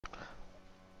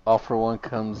All for One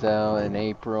comes out in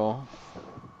April.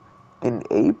 In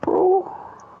April?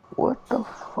 What the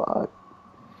fuck?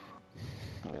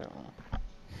 Yeah.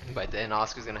 By then,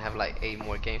 Oscar's gonna have like 8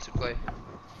 more games to play.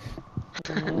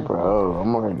 Bro,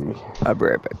 I'm already. I'll be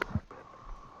right back.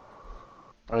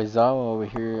 Aizawa over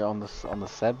here on the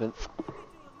 7th.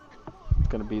 It's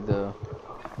gonna be the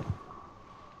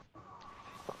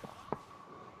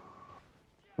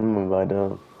I'm about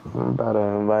to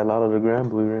invite Lalo to Grand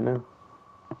Blue right now.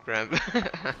 Graham.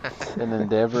 an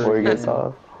Endeavor, Before he gets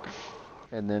off.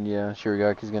 and then yeah,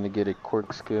 Shirigaki's gonna get a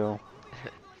quirk skill.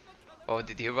 Oh,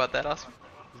 did you hear about that, Oscar?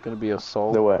 It's gonna be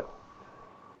Assault. The what?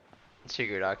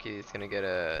 Shigaraki is gonna get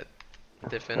a A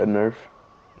different. nerf?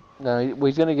 No,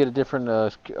 he's gonna get a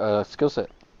different skill set.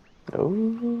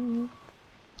 Oh.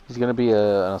 He's gonna be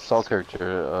an assault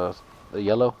character, a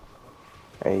yellow,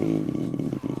 Hey.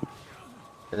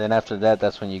 and then after that,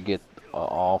 that's when you get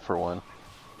All for One.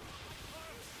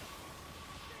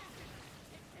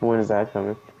 When is that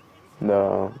coming?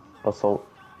 The assault.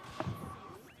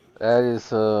 That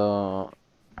is well,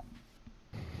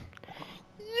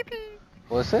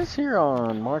 it says here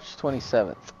on March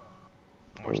 27th.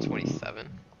 March 27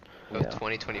 of Yeah,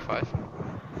 2025.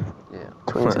 yeah,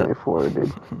 2024,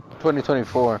 dude.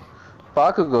 2024.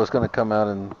 Bakugo is gonna come out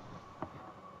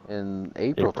in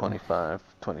April 25,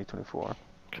 2024.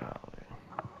 Golly.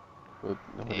 With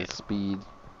Damn. his speed.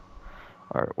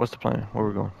 Alright, what's the plan? Where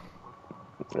we going?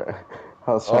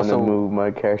 I was trying to Also, move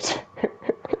my character.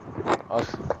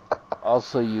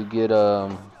 also you get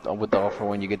with the All for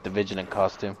One, you get the Vigilant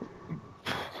costume.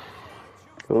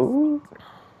 Ooh.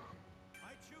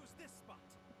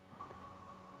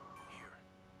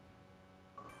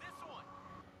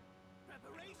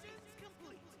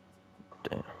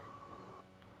 Damn.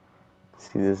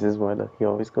 See, this is why he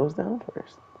always goes down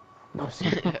first. No,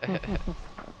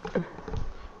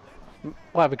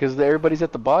 Why? Because everybody's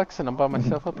at the box and I'm by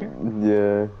myself up here.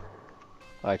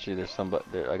 Yeah. Actually, there's somebody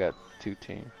there. I got 2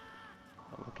 teams.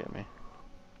 Oh, look at me.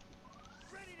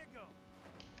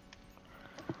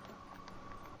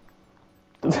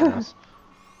 Dumbass.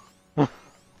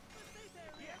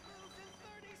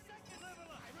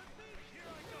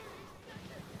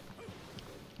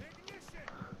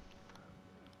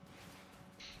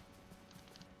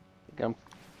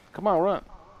 Come on, run.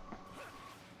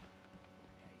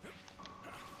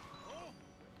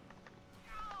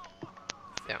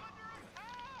 Yeah.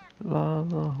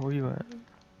 Lalo, where you at?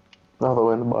 All the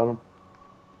way in the bottom.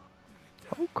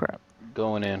 Oh crap.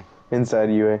 Going in.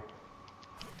 Inside UA.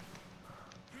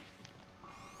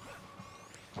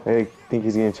 I think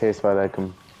he's getting chased by that.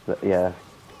 Yeah.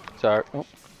 Sorry. Oh.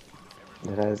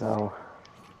 That is how.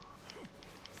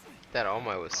 That All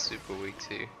Might was super weak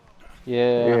too.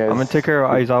 Yeah. I'm gonna take care of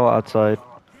Aizawa outside.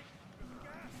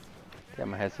 Yeah,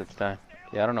 my headset's dying.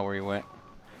 Yeah, I don't know where he went.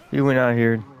 You went out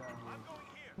here.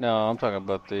 No, I'm talking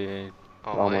about the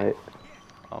All Might.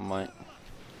 All Might.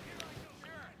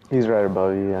 He's right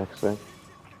above you, actually.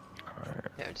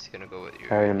 Yeah, I'm just gonna go with your.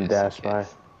 I heard him dash by.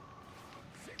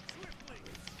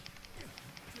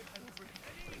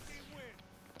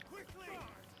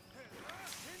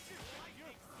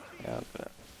 Yeah,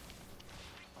 but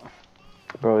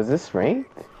Bro, is this ranked?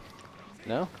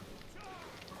 no.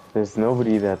 There's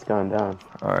nobody that's gone down.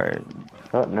 Alright.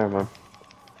 Oh, never mind.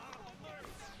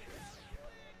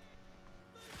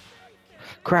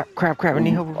 Crap, I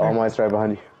need help over All here. Might's right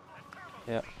behind you.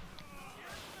 Yeah.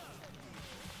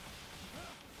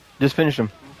 Just finish him.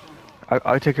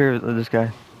 I'll take care of this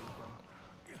guy.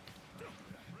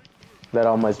 That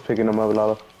All Might's picking him up,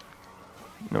 Lalo.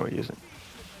 No, he isn't.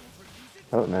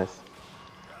 Oh, nice.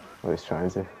 Oh, he's trying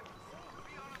to.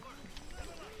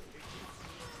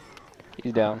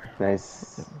 He's down.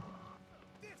 Nice.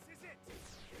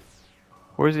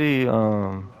 Where's the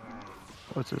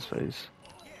what's his face?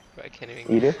 I can't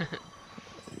even. Iida?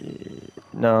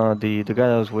 No, the guy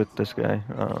that was with this guy.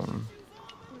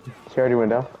 She already went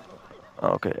down.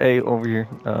 Okay. Hey, over here.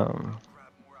 Oh,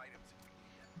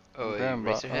 you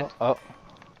Grandma. raise your hand. Oh.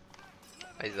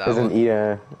 There's an Aizawa.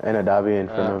 Iida and a Dabi in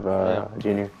front of yeah.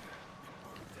 Junior.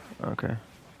 Okay.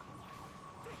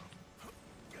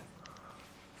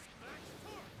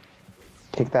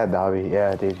 Kick that Dabi.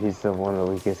 Yeah, dude, he's the one of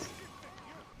the weakest.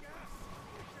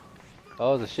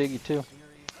 Oh, the Shiggy too.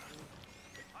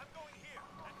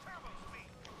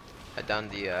 I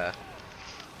downed the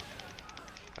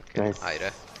fucking Nice.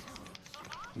 Iida.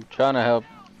 I'm trying to help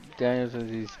Daniel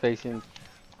since he's facing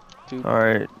 2.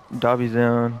 Alright. Dobby's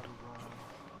down.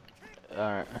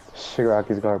 Alright.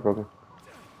 Shigaraki's guard broken.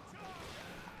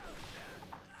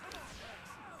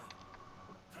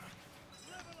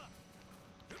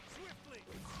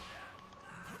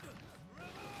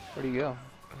 Where'd he go?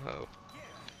 Oh.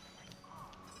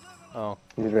 Oh,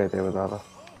 He's right there with Lalo.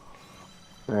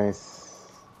 Nice.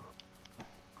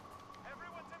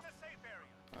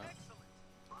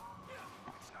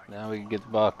 now we can get the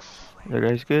box. That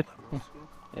guy's good?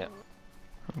 Yeah.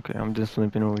 Okay, I'm just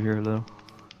limping over here, though.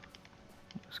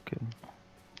 Just kidding.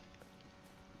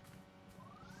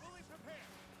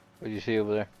 What'd you see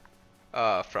over there?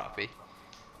 Froppy.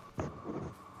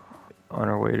 On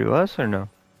our way to us or no?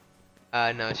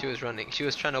 No, she was running. She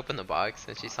was trying to open the box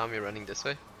and she saw me running this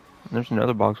way. There's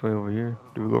another box way over here.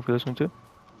 Do we go for this one too?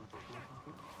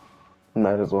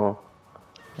 Might as well.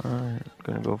 Alright,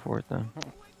 gonna go for it then.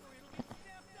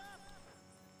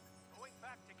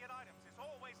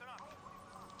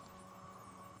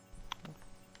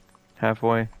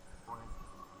 Halfway.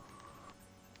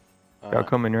 Y'all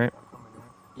coming, right?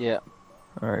 Yeah.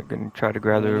 Alright, gonna try to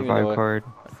grab the You know revive what? card.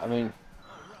 I mean,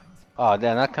 oh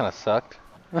damn, that kind of sucked.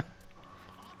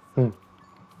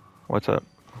 What's up?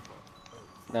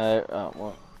 No,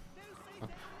 well,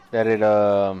 that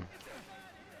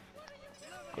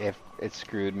if it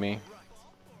screwed me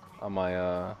on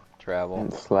my travel.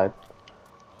 And slide.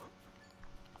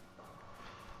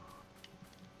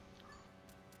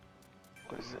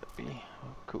 What does that be?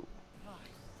 Cool.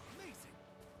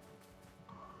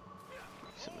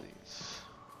 Some of these.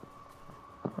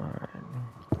 Alright.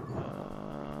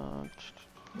 Uh,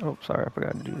 Oh, sorry, I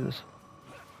forgot to do this.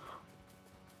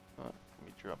 let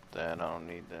me drop that. I don't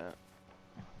need that.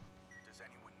 Does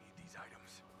anyone need these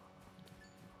items?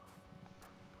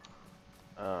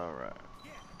 All right.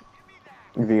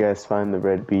 If you guys find the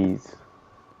red bees,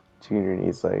 Junior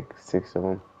needs like 6 of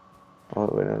them. Oh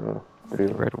wait, no, 3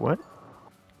 of them. Red what?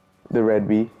 The red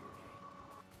bee,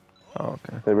 Oh,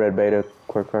 okay. the red beta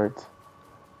core cards.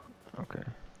 Okay.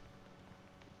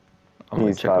 I'm gonna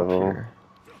He's check up 5 of them. here.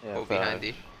 Yeah, Oh, behind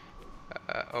you.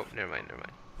 Oh, never mind, never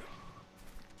mind.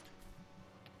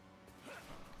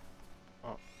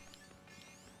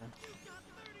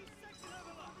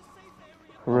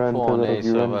 Run, full on Pedro, A, you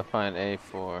so run. if I find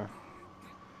A4.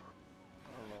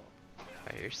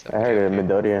 I hear stuff. I heard it,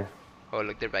 Midoriya. Oh,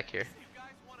 look, they're back here.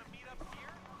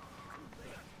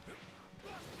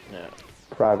 Yeah.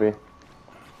 Probably.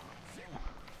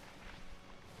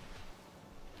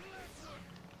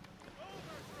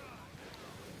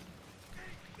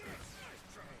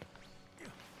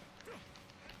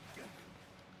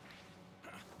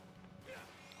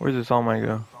 Where's this All Might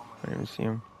go? I didn't even see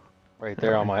him. Right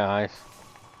there on my eyes.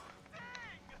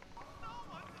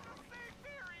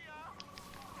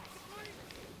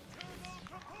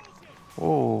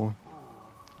 Whoa.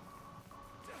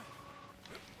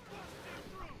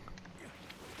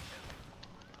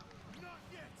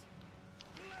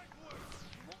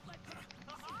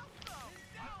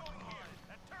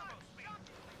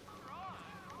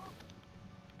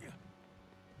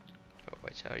 Oh,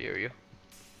 watch out, Yurio.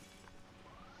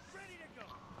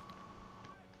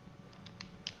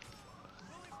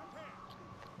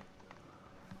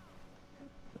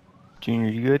 Junior,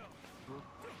 you good?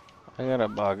 I got a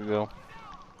Bakugo.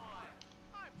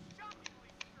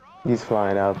 He's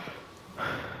flying up. I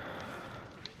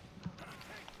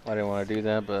didn't want to do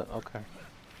that, but okay.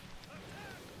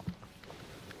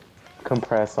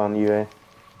 Compress on UA.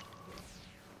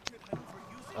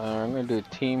 I'm gonna do a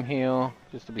team heal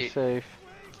just to be Yeah. safe.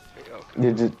 Okay.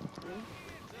 Did you?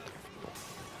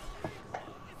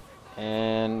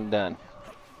 And done.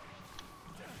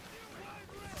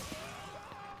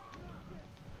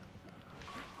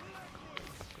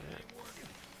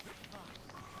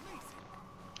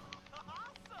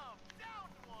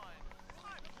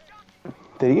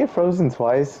 Did he get frozen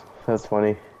twice? That's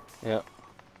funny. Yep.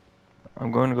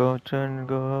 I'm going to go trying to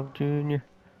go help Junior.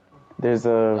 There's a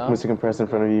Mr. Compress in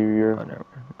front of you. Oh, You're never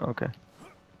mind. Okay.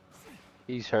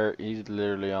 He's hurt. He's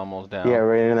literally almost down. yeah,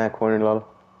 right in that corner, Lalo.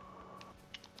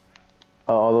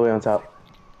 Oh, all the way on top.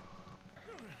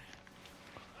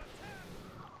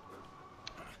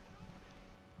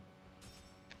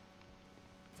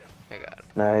 I got him.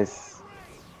 Nice.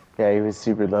 Yeah, he was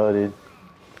super low, dude.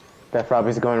 That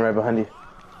Froppy's going right behind you.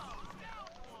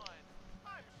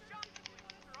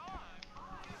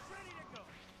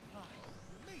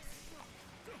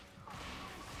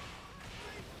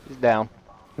 He's down.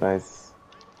 Nice.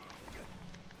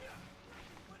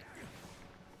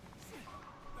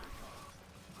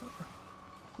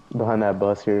 Behind that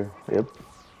bus here. Yep.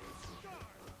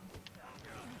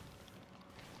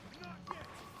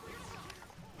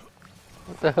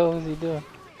 What the hell is he doing?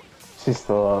 She's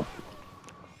still up.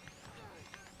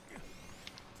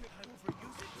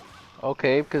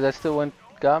 Okay, because that still went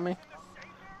got me.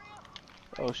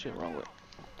 Oh shit, wrong way.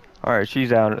 Alright,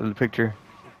 she's out of the picture.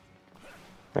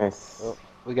 Nice. Oh,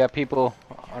 we got people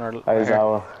on our right here.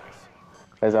 Aizawa.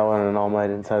 Aizawa and an All Might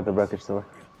inside the record store.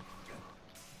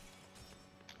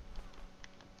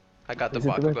 I got the Is it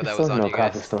the Bakugo record that store? was on No, you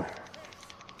coffee guys. store.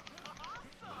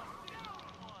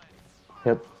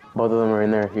 Yep, both of them are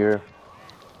in there here.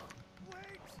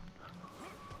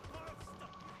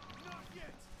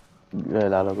 Yeah,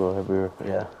 Lalo go everywhere.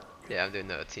 Yeah. Yeah, I'm doing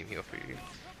the team heal for you.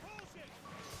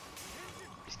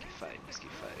 Just keep fighting, just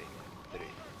keep fighting. 3,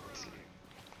 2.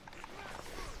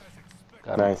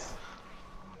 Got him. Nice.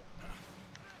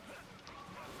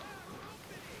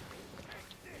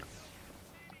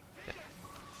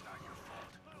 It's not your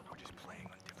fault. We're just playing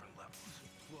on different levels.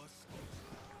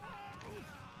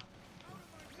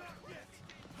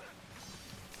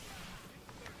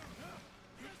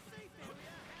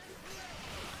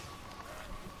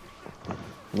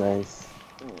 Nice.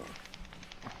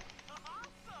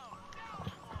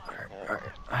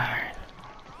 Alright.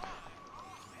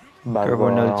 Bakugo Careful,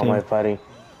 and another All team. Might fighting.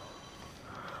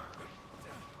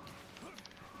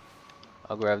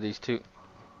 I'll grab these two.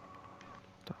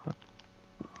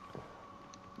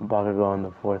 Bakugo on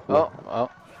the 4th floor. Oh.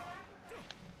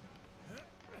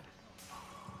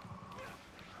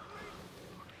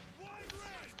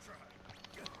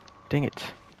 Dang it.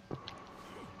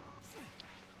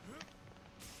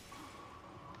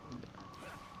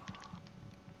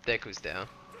 Deku's down.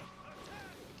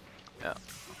 Yeah.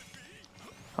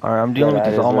 Alright, I'm dealing with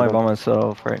that this is All Might with by him.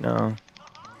 myself right now.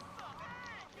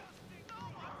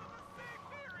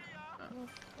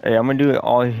 Hey, I'm gonna do it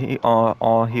all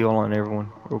heal on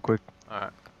everyone real quick.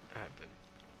 Alright. Alright, baby.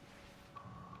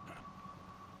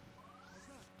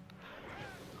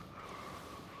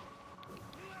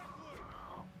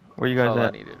 Where you That's guys all I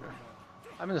at? needed.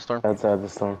 I'm in the storm. Outside the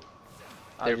storm.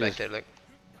 They're I'll back just- there, look.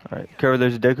 Alright, Careful,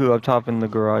 there's Deku up top in the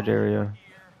garage area.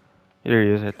 There he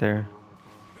is right there.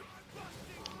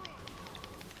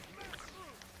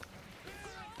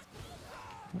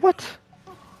 What?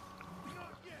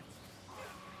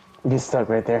 Get stuck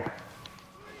right there.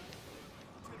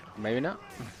 Maybe not.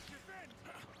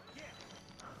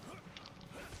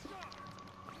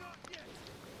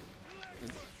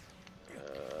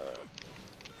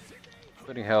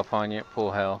 Putting health on you.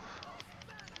 Full health.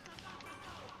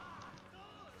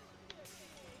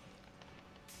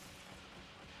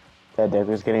 That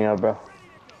Deku's getting up, bro.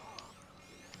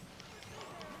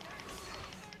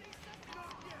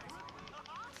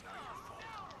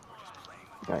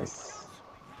 Nice.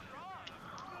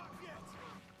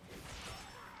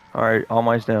 Alright, All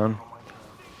Might's down.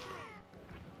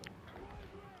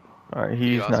 Alright,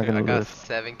 You he's also- not gonna I got live.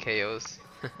 7 KOs.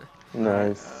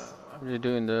 Nice. I'm just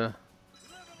doing the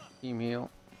team heal.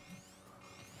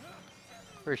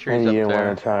 Pretty sure And he's you up didn't there.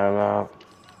 want to try him out.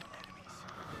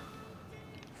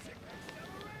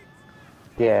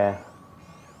 Yeah.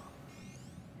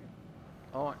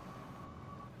 Oh,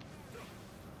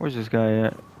 Where's this guy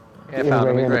at? yeah, I He's found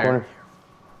right him. here He's in the right corner. here.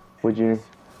 Would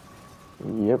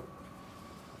you? Yep.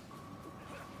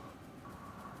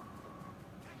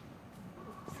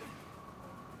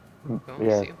 Don't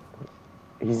Yeah. see him.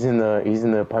 He's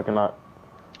in the parking lot.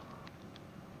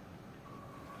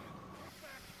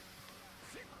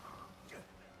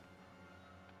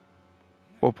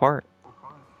 What part?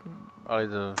 Probably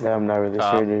the. Yeah, I'm not really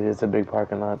Top. sure, dude. It's a big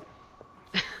parking lot.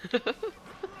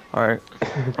 Alright,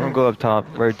 I'm gonna go up top,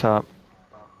 very top.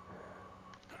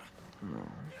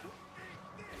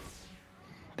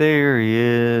 There he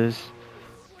is.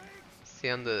 See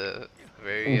on the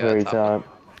very, Very top. top.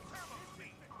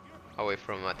 Away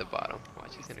from him at the bottom.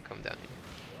 Watch, he's gonna come down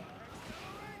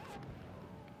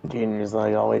here. Junior's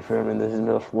like, I'll wait for him in this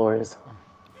middle floors.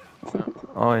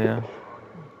 Oh yeah.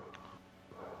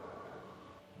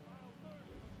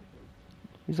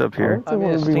 He's up here. I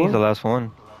missed. I think he's the last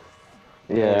one.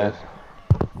 Yeah.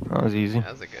 That was easy.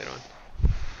 That was a good one.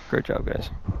 Great job, guys.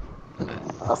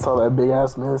 Nice. I saw that big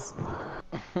ass miss.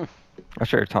 I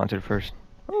should have taunted first.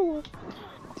 Dude.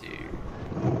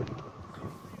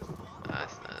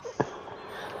 Nice.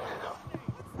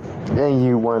 And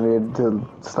you wanted to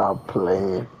stop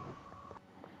playing.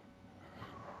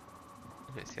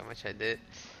 Let me see how much I did.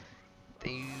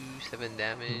 7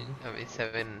 damage.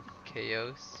 7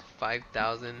 KOs.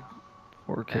 5,000.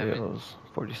 4 Damn it. KOs.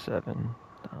 47,000.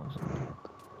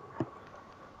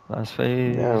 Last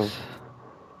phase. Damn.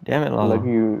 Damn it, Lalo. Lucky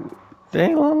you.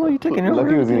 Dang, Lalo, you taking over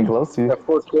Lucky was getting everything. close to you. Got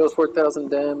 4 kills, 4,000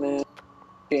 damage.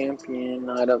 Champion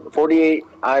item. 48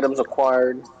 items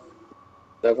acquired.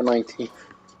 719.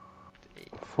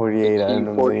 48 items.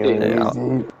 They only Yeah. used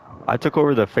 8. I took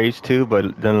over the phase 2,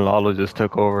 but then Lalo just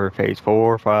took over phase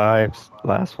 4, 5,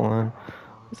 last one.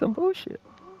 Some bullshit.